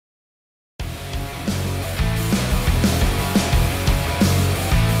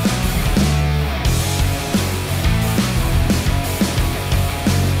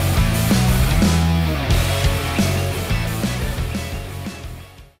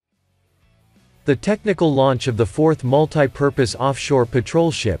The technical launch of the fourth Multipurpose Offshore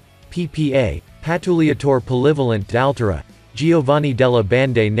Patrol ship, PPA, Pattugliatore Polivalente, Giovanni delle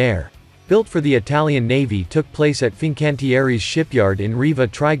Bande Nere, built for the Italian Navy took place at Fincantieri's shipyard in Riva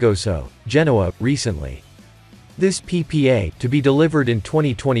Trigoso, Genoa, recently. This PPA, to be delivered in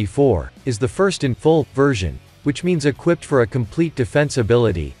 2024, is the first in full version, which means equipped for a complete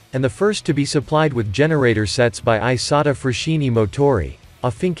defensibility, and the first to be supplied with generator sets by Isotta Fraschini Motori, a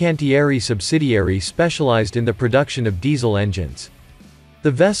Fincantieri subsidiary specialized in the production of diesel engines.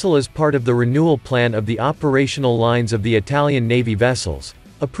 The vessel is part of the renewal plan of the operational lines of the Italian Navy vessels,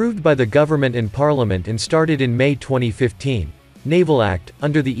 approved by the government and parliament and started in May 2015, Naval Act,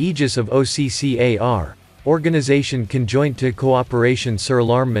 under the aegis of OCCAR, Organisation Conjointe de Cooperation sur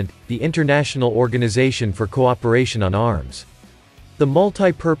l'Armement, the International Organization for Cooperation on Arms. The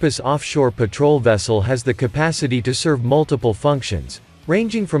multi-purpose offshore patrol vessel has the capacity to serve multiple functions,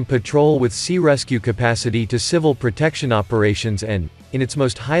 ranging from patrol with sea rescue capacity to civil protection operations and, in its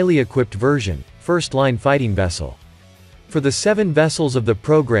most highly equipped version, first-line fighting vessel. For the 7 vessels of the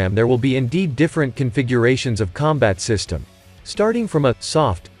program there will be indeed different configurations of combat system, starting from a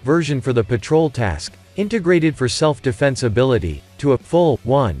soft version for the patrol task, integrated for self-defense ability, to a full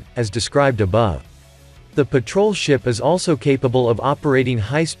one, as described above. The patrol ship is also capable of operating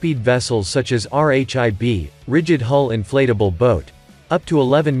high-speed vessels such as RHIB, rigid hull inflatable boat, up to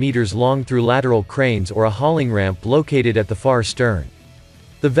 11 meters long through lateral cranes or a hauling ramp located at the far stern.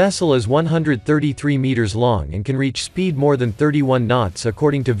 The vessel is 133 meters long and can reach speed more than 31 knots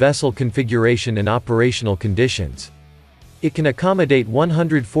according to vessel configuration and operational conditions. It can accommodate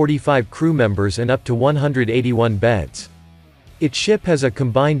 145 crew members and up to 181 beds. Its ship has a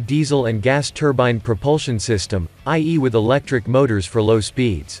combined diesel and gas turbine propulsion system, i.e. with electric motors for low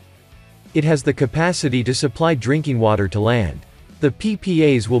speeds. It has the capacity to supply drinking water to land. The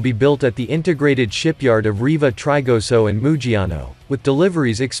PPAs will be built at the integrated shipyard of Riva Trigoso and Mugiano, with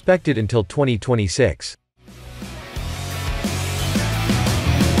deliveries expected until 2026.